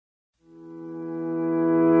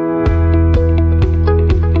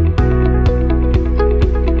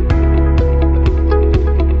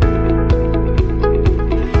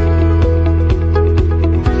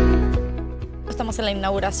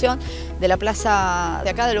inauguración de la plaza de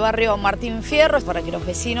acá del barrio Martín Fierro para que los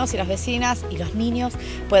vecinos y las vecinas y los niños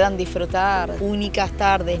puedan disfrutar únicas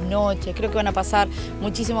tardes, noches. Creo que van a pasar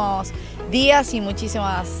muchísimos días y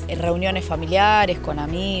muchísimas reuniones familiares, con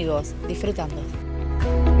amigos, disfrutando.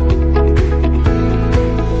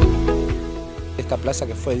 Esta plaza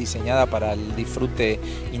que fue diseñada para el disfrute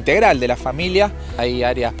integral de la familia. Hay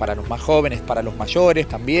áreas para los más jóvenes, para los mayores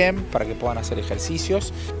también, para que puedan hacer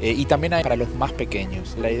ejercicios y también hay para los más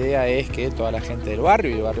pequeños. La idea es que toda la gente del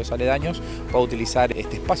barrio y de barrios aledaños pueda utilizar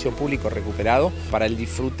este espacio público recuperado para el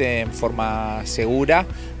disfrute en forma segura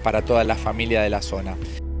para toda la familia de la zona.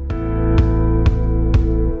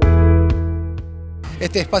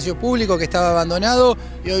 Este espacio público que estaba abandonado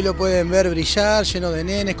y hoy lo pueden ver brillar, lleno de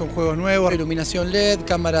nenes, con juegos nuevos, iluminación LED,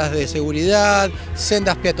 cámaras de seguridad,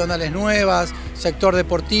 sendas peatonales nuevas, sector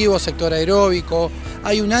deportivo, sector aeróbico.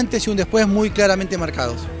 Hay un antes y un después muy claramente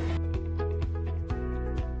marcados.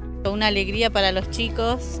 Una alegría para los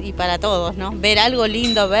chicos y para todos, ¿no? Ver algo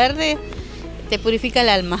lindo verde te purifica el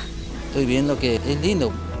alma. Estoy viendo que es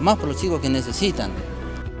lindo, más por los chicos que necesitan.